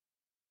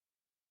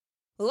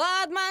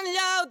Lād man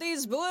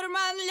ļaudis, bur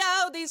man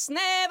ļaudis,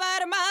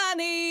 nevar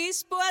mani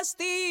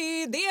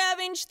izpostīt.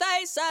 Dieviņš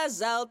taisā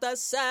zelta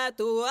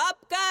sētu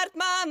apkārt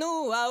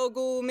manu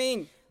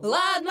augumiņu.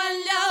 Lād man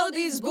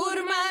ļaudis,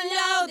 bur man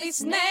ļaudis,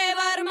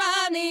 nevar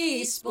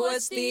mani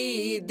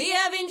izpostīt.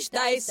 Dieviņš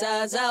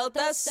taisā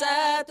zelta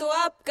sētu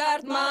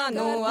apkārt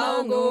manu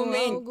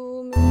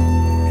augumiņu.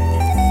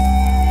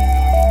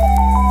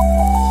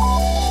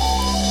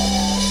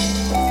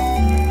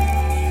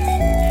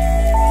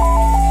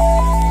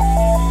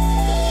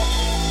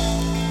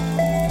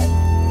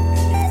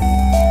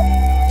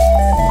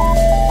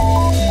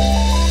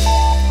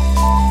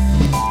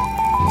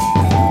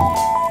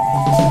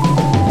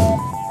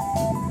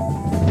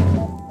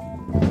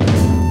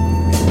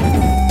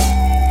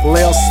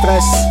 Liels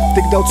stress,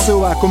 tik daudz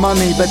cilvēku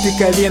manī, bet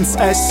tikai viens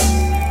es.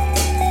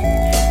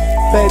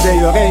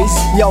 Pēdējo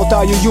reizi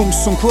jautāju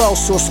jums un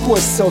klausos, ko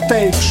es sev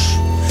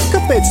teikšu.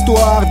 Kāpēc to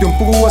ārdi un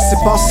plosi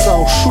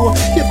pasaušu,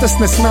 ja tas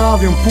nes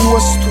nāvi un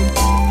postu?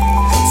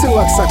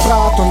 Cilvēks ar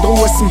prātu un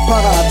drosmi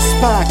parāda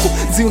spēku,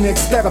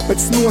 dzīvnieks dara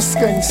pēc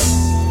noskaņas.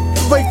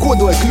 Vai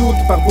kodolai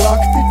kļūt par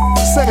blakti,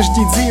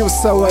 sarežģīt dzīvi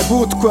sev, lai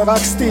būtu ko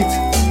rakstīt.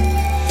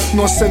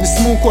 No sevis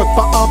mūkot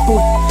pa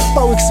apli,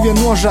 paliks vien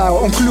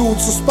nožēla un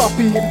kļūdas uz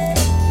papīra.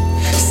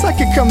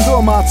 Saki, kam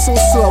domāts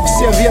uzslavas,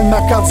 ja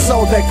vienmēr kāds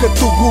zaudē, kad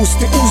tu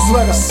gūsti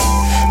uzvaras.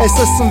 Es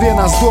esmu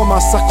vienās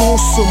domās ar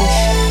klusumu,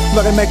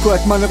 vari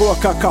meklēt mani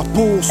rokā kā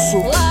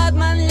pulsu. Lād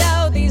man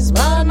ļaudis,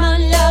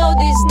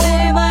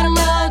 nevar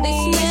mani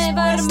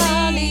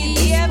izpostīt.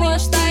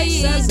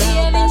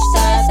 Dieviņš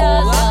taisā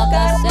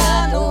apkārt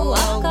manu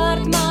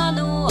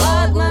augumiņu.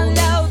 Lād man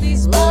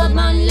ļaudis, nevar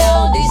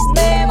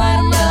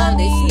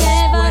mani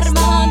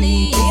izpostīt.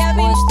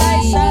 Dieviņš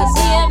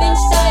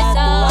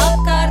taisā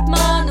apkārt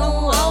manu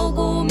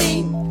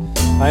augumiņu.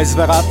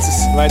 Aizver acis,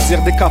 lai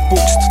dzirdi kā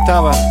pukst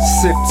tava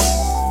sirds.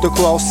 Tu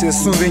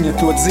klausies un viņa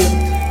to dzird.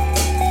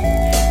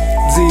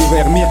 Dzīve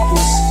ir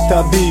mirklis,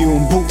 tā bija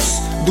un būs,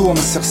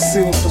 domas ir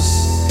siltas.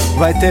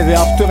 Vai tevi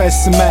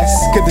apturēsim mēs,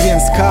 kad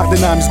viens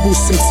kārdinājums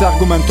būs 100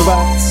 argumentu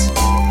vērts?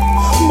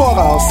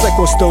 Morāli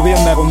sekos tev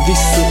vienmēr un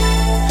visur.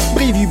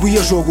 Brīvību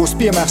iežogos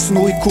piemērs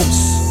un likums.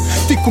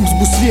 Tikums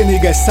būs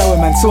vienīgais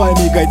elements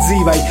laimīgai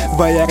dzīvei.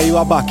 Vai arī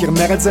labāk ir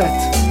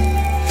neredzēt?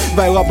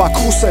 Vai labāk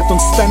klusēt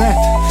un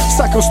stenēt?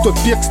 Sakrustot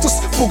pirkstus,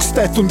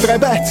 pukstēt un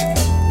drebēt?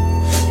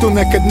 Tu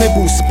nekad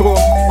nebūsi prom,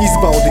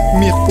 izbaudi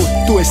mirkli,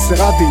 tu esi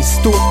radījis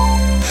to.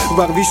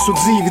 Var visu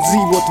dzīvi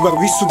dzīvot, var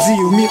visu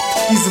dzīvi mirt,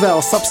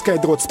 izvēles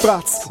apskaidrots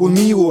prāts un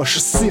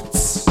mīlošas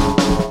sirds.